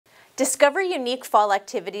Discover unique fall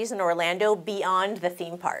activities in Orlando beyond the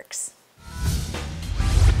theme parks.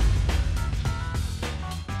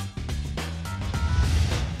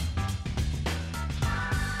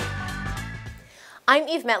 I'm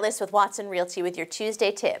Eve Metlis with Watson Realty with your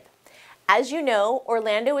Tuesday tip. As you know,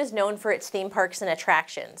 Orlando is known for its theme parks and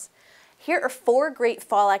attractions. Here are 4 great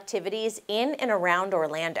fall activities in and around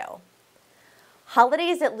Orlando.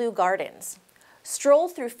 Holidays at Leu Gardens. Stroll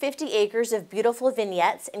through 50 acres of beautiful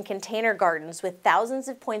vignettes and container gardens with thousands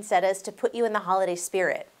of poinsettias to put you in the holiday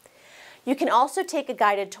spirit. You can also take a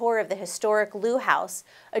guided tour of the historic Leu house,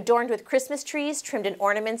 adorned with Christmas trees trimmed in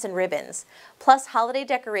ornaments and ribbons, plus holiday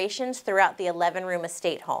decorations throughout the 11-room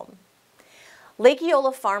estate home. Lake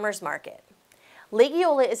Eola Farmers Market. Lake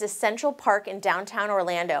Eola is a central park in downtown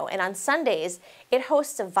Orlando, and on Sundays, it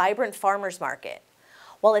hosts a vibrant farmers market.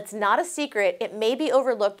 While it's not a secret, it may be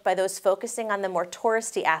overlooked by those focusing on the more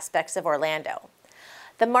touristy aspects of Orlando.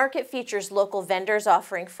 The market features local vendors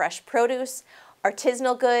offering fresh produce,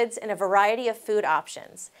 artisanal goods, and a variety of food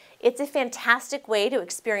options. It's a fantastic way to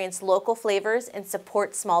experience local flavors and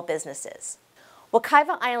support small businesses.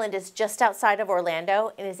 Wekiva Island is just outside of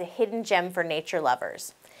Orlando and is a hidden gem for nature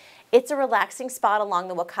lovers. It's a relaxing spot along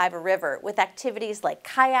the Wekiva River with activities like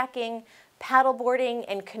kayaking, paddleboarding,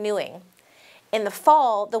 and canoeing. In the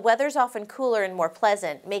fall, the weather's often cooler and more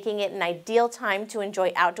pleasant, making it an ideal time to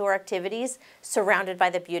enjoy outdoor activities surrounded by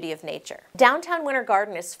the beauty of nature. Downtown Winter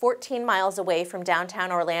Garden is 14 miles away from downtown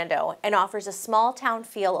Orlando and offers a small town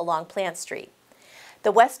feel along Plant Street.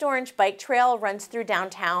 The West Orange Bike Trail runs through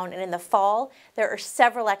downtown, and in the fall, there are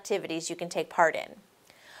several activities you can take part in.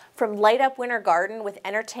 From light up Winter Garden with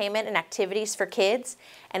entertainment and activities for kids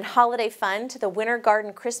and holiday fun to the Winter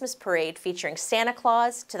Garden Christmas Parade featuring Santa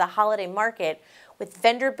Claus to the holiday market with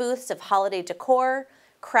vendor booths of holiday decor,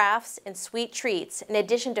 crafts, and sweet treats in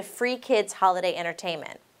addition to free kids holiday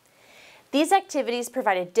entertainment. These activities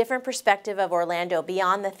provide a different perspective of Orlando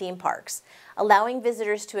beyond the theme parks, allowing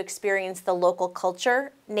visitors to experience the local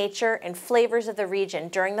culture, nature, and flavors of the region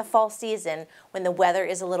during the fall season when the weather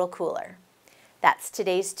is a little cooler. That's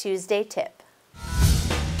today's Tuesday tip.